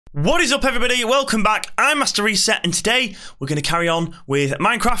What is up, everybody? Welcome back. I'm MasterReset, and today we're going to carry on with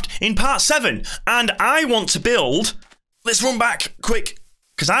Minecraft in part 7. And I want to build... Let's run back quick,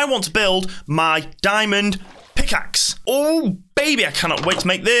 because I want to build my diamond pickaxe. Oh, baby, I cannot wait to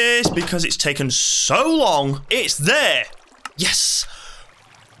make this, because it's taken so long. It's there. Yes.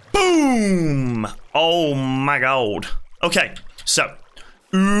 Boom. Oh, my God. Okay, so...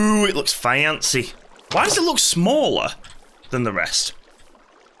 Ooh, it looks fancy. Why does it look smaller than the rest?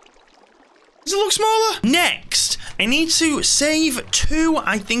 Does it look smaller? Next, I need to save 2,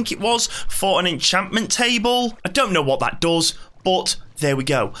 I think it was, for an enchantment table. I don't know what that does, but there we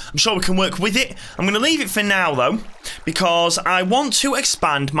go. I'm sure we can work with it. I'm going to leave it for now, though, because I want to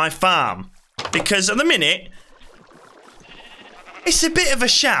expand my farm. Because at the minute, it's a bit of a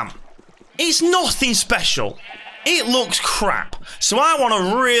sham. It's nothing special. It looks crap. So I want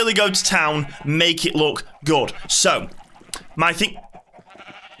to really go to town, make it look good. So, my thing...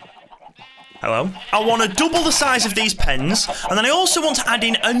 Hello? I want to double the size of these pens, and then I also want to add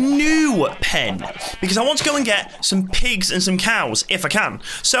in a new pen, because I want to go and get some pigs and some cows, if I can.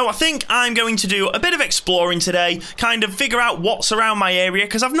 So I think I'm going to do a bit of exploring today, kind of figure out what's around my area,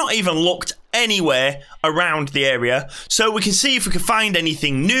 because I've not even looked anywhere around the area, so we can see if we can find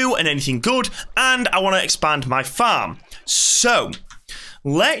anything new and anything good, and I want to expand my farm. So,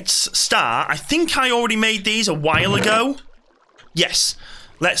 let's start. I think I already made these a while ago. Yes.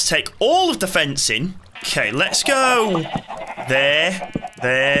 Let's take all of the fencing. Okay, let's go. There.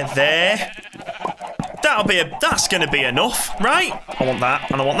 That's gonna be enough, right? I want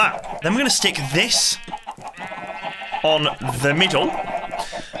that, and I want that. Then we're gonna stick this on the middle.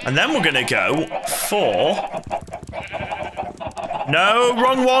 And then we're gonna go for... No,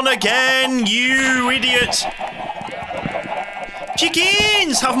 wrong one again, you idiot.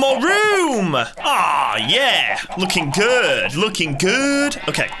 Chickens, have more room. Ah, yeah. Looking good. Looking good.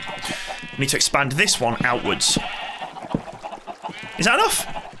 Okay. I need to expand this one outwards. Is that enough?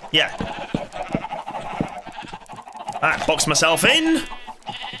 Yeah. Alright, box myself in.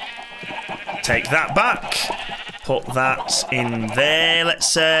 Take that back. Put that in there,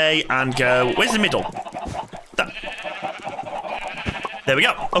 let's say, and go... Where's the middle? That. There we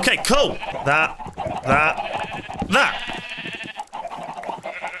go. Okay, cool. That.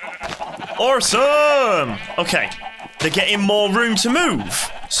 Awesome! Okay, they're getting more room to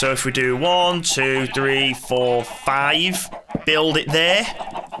move. So if we do 1, 2, 3, 4, 5, build it there. Is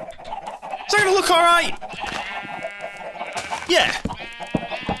that gonna look alright? Yeah.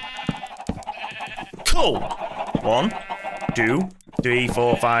 Cool. 1, 2, 3,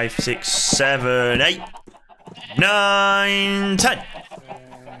 4, 5, 6, 7, 8, 9, 10.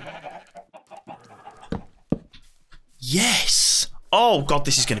 Yes! Oh, God,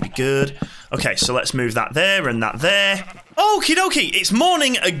 this is going to be good. Okay, so let's move that there and that there. Okie dokie, it's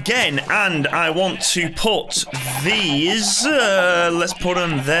morning again, and I want to put these... let's put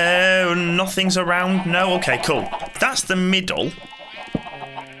them there. Nothing's around. No? Okay, cool. That's the middle. Is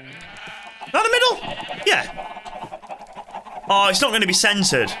that the middle? Yeah. Oh, it's not going to be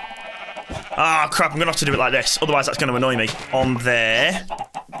centered. Ah, crap, I'm going to have to do it like this. Otherwise, that's going to annoy me. On there.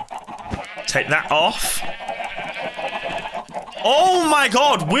 Take that off. Oh my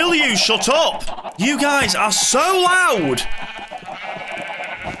God, will you shut up? You guys are so loud.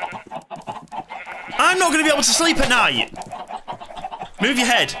 I'm not going to be able to sleep at night. Move your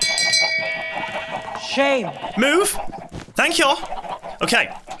head. Shame. Move. Thank you.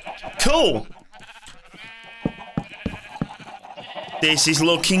 Okay, cool. This is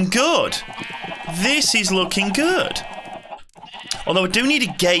looking good. This is looking good. Although I do need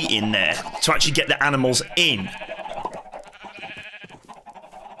a gate in there to actually get the animals in.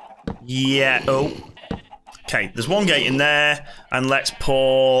 Yeah, oh. Okay, there's one gate in there, and let's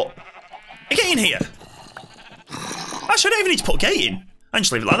put a gate in here. Actually, I don't even need to put a gate in. I can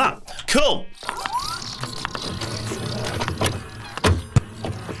just leave it like that. Cool.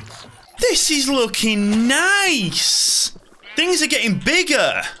 This is looking nice. Things are getting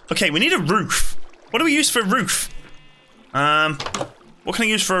bigger. Okay, we need a roof. What do we use for a roof? What can I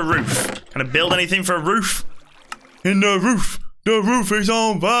use for a roof? Can I build anything for a roof? In the roof. The roof is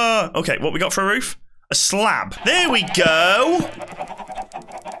on fire. Okay, what we got for a roof? A slab. There we go.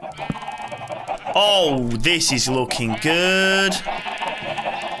 Oh, this is looking good.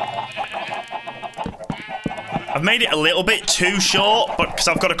 I've made it a little bit too short, but because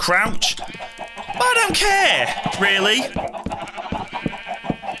I've got to crouch. But I don't care, really.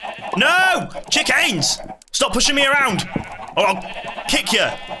 No! Chickens! Stop pushing me around, or I'll kick you.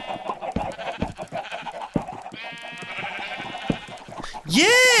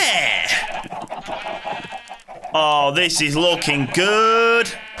 Yeah! Oh, this is looking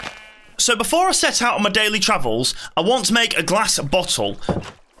good. So before I set out on my daily travels, I want to make a glass bottle.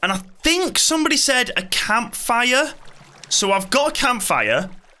 And I think somebody said a campfire. So I've got a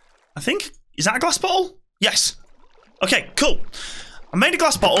campfire. I think, is that a glass bottle? Yes. Okay, cool. I made a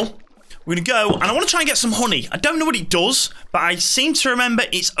glass bottle. We're going to go, and I want to try and get some honey. I don't know what it does, but I seem to remember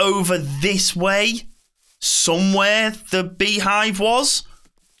it's over this way. Somewhere the beehive was.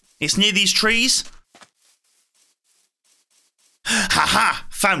 It's near these trees. Haha,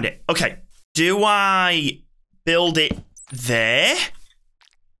 found it. Okay. Do I build it there?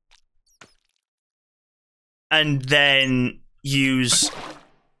 And then use...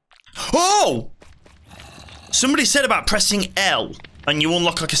 Oh! Somebody said about pressing L and you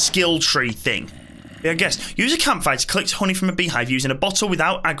unlock like a skill tree thing. Yeah, I guess. Use a campfire to collect honey from a beehive using a bottle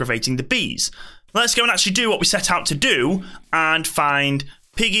without aggravating the bees. Let's go and actually do what we set out to do and find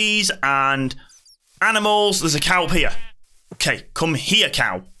piggies and animals. There's a cow up here. Okay, come here,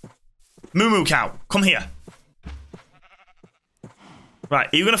 cow. Moo moo cow, come here. Right,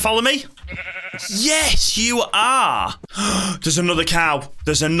 are you going to follow me? Yes, you are. There's another cow.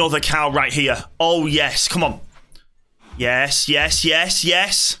 There's another cow right here. Oh, yes, come on. Yes, yes, yes,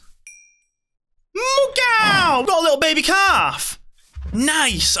 yes. Moo cow! Got a little baby calf.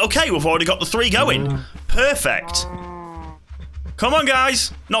 Nice. Okay, we've already got the 3 going. Perfect. Come on,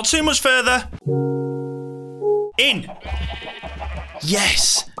 guys. Not too much further. In.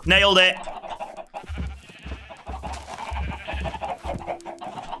 Yes. Nailed it.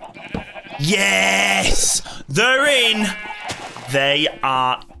 Yes. They're in. They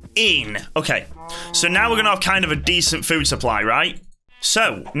are in. Okay. So now we're going to have kind of a decent food supply, right?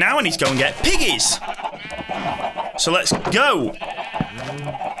 So now I need to go and get piggies. So let's go.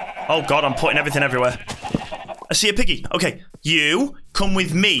 Oh, God, I'm putting everything everywhere. I see a piggy. Okay, you come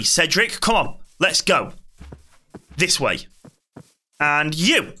with me, Cedric. Come on, let's go. This way. And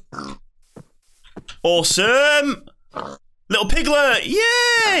you. Awesome. Little piglet.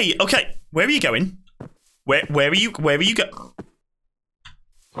 Yay. Okay, where are you going? Where are you go?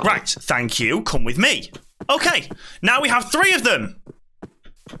 Right, thank you. Come with me. Okay, now we have 3 of them.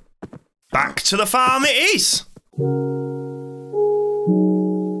 Back to the farm it is.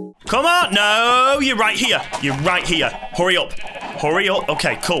 Come on. No, you're right here. You're right here. Hurry up. Hurry up.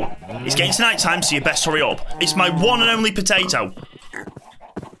 Okay, cool. It's getting to night time, so you best hurry up. It's my one and only potato.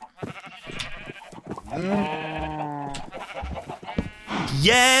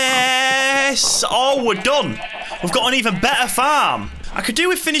 Yes. Oh, we're done. We've got an even better farm. I could do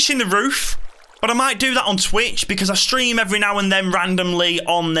with finishing the roof, but I might do that on Twitch because I stream every now and then randomly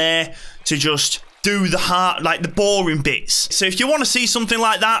on there to just do the hard, like the boring bits. So if you want to see something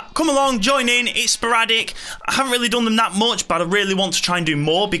like that, come along, join in. It's sporadic. I haven't really done them that much, but I really want to try and do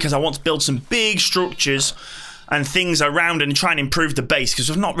more because I want to build some big structures and things around and try and improve the base because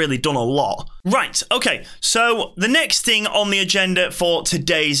we've not really done a lot. Right, okay, so the next thing on the agenda for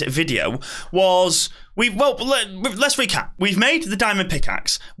today's video was, let's recap. We've made the diamond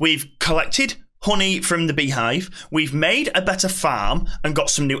pickaxe. We've collected honey from the beehive. We've made a better farm and got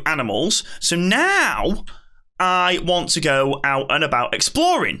some new animals. So now I want to go out and about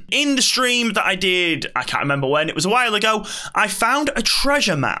exploring. In the stream that I did, I can't remember when, it was a while ago, I found a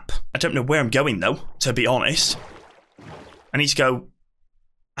treasure map. I don't know where I'm going though, to be honest. I need to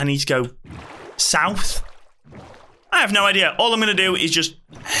go south. I have no idea. All I'm going to do is just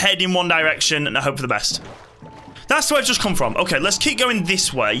head in one direction and hope for the best. That's where I've just come from. Okay, let's keep going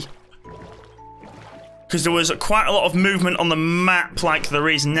this way. Because there was quite a lot of movement on the map like there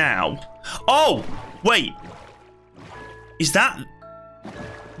is now. Oh, wait. Is that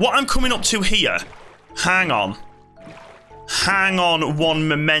what I'm coming up to here? Hang on. Hang on one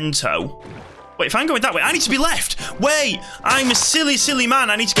memento. Wait, if I'm going that way, I need to be left. Wait, I'm a silly, silly man.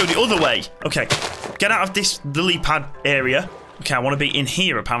 I need to go the other way. Okay, get out of this lily pad area. Okay, I want to be in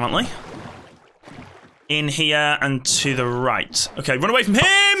here, apparently. In here and to the right. Okay, run away from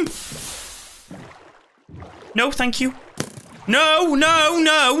him. No, thank you. No, no,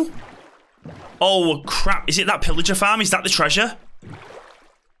 no. Oh, crap. Is it that pillager farm? Is that the treasure?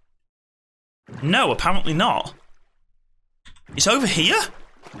 No, apparently not. It's over here?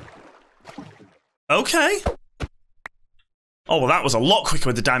 Okay. Oh, well, that was a lot quicker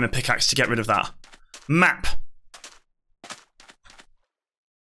with the diamond pickaxe to get rid of that. Map.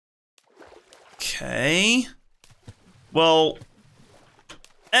 Okay. Well,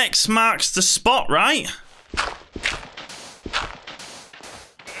 X marks the spot, right?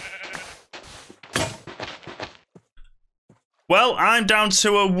 Well, I'm down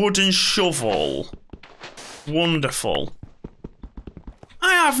to a wooden shovel. Wonderful.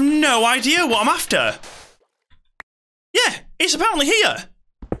 I have no idea what I'm after. Yeah, it's apparently here.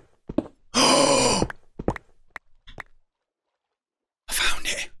 I found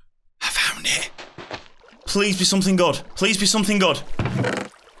it. I found it. Please be something good. Please be something good.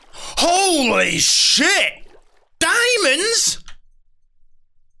 Holy shit! Diamonds?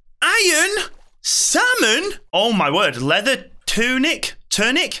 Iron? Salmon? Oh my word. Leather tunic?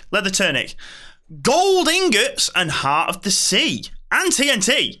 Tunic? Leather tunic. Gold ingots and Heart of the Sea. And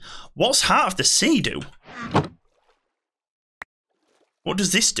TNT. What's Heart of the Sea do? What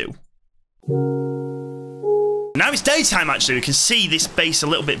does this do? Now it's daytime, actually. We can see this base a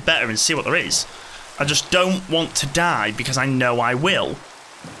little bit better and see what there is. I just don't want to die because I know I will.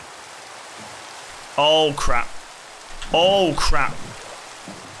 Oh, crap. Oh, crap.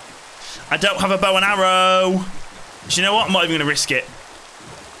 I don't have a bow and arrow. Do you know what? I'm not even going to risk it.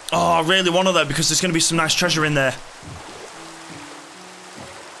 Oh, I really want to, though, because there's going to be some nice treasure in there.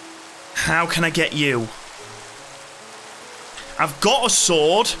 How can I get you? I've got a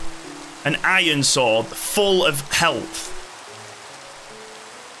sword, an iron sword, full of health.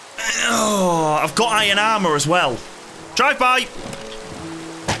 Oh, I've got iron armour as well. Drive by.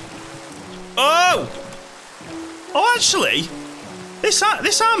 Oh! Oh, actually, this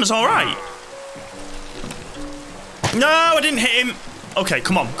armour's all right. No, I didn't hit him. Okay,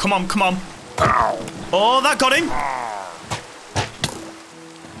 come on, come on, come on. Oh, that got him.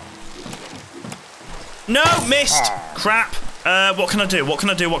 No, missed. Crap. What can I do? What can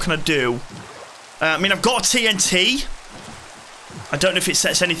I do? What can I do? I mean, I've got a TNT. I don't know if it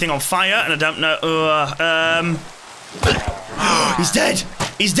sets anything on fire, and I don't know. He's dead.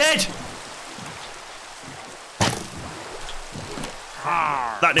 He's dead.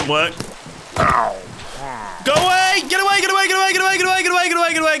 That didn't work. Go away! Get away! Get away! Get away! Get away! Get away! Get away! Get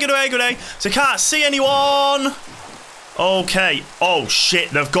away! Get away! Get away! Get away! So I can't see anyone. Okay. Oh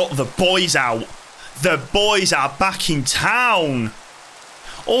shit! They've got the boys out. The boys are back in town.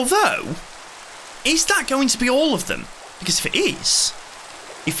 Although, is that going to be all of them? Because if it is,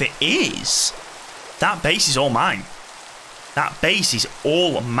 that base is all mine. That base is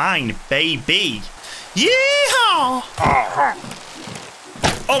all mine, baby. Yeehaw!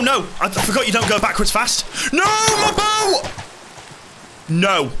 Oh no, I forgot you don't go backwards fast. No, my boat!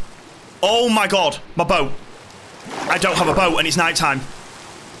 No. Oh my god, my boat. I don't have a boat and it's nighttime.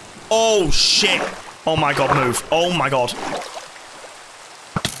 Oh shit. Oh my god, move. Oh my god.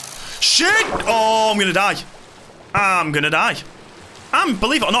 Shit! Oh, I'm gonna die. I'm gonna die.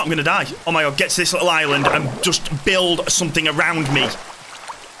 Believe it or not, I'm gonna die. Oh my god, get to this little island and just build something around me.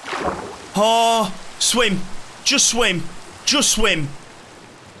 Oh, swim. Just swim. Just swim.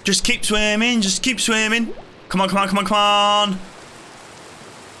 Just keep swimming. Just keep swimming. Come on, come on, come on, come on.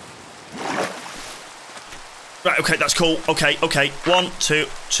 Right, okay, that's cool. Okay, okay. 1, 2,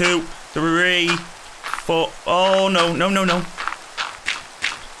 2, 3, 4. Oh, no, no, no, no.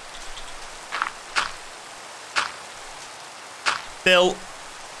 Bill.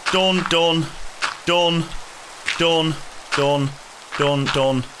 Done, done, done, done, done, done,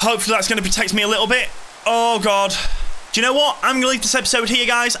 done. Hopefully that's going to protect me a little bit. Oh, God. Do you know what? I'm going to leave this episode here,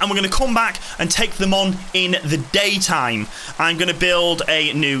 guys, and we're going to come back and take them on in the daytime. I'm going to build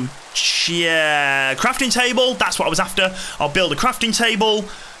a new crafting table. That's what I was after. I'll build a crafting table.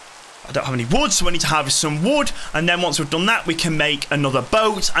 I don't have any wood, so I need to harvest some wood. And then once we've done that, we can make another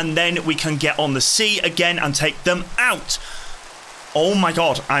boat, and then we can get on the sea again and take them out. Oh my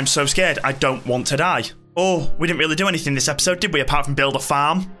god, I'm so scared. I don't want to die. Oh, we didn't really do anything this episode, did we? Apart from build a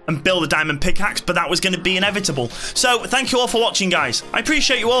farm and build a diamond pickaxe, but that was going to be inevitable. So, thank you all for watching, guys. I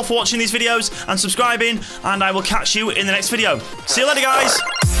appreciate you all for watching these videos and subscribing, and I will catch you in the next video. See you later, guys.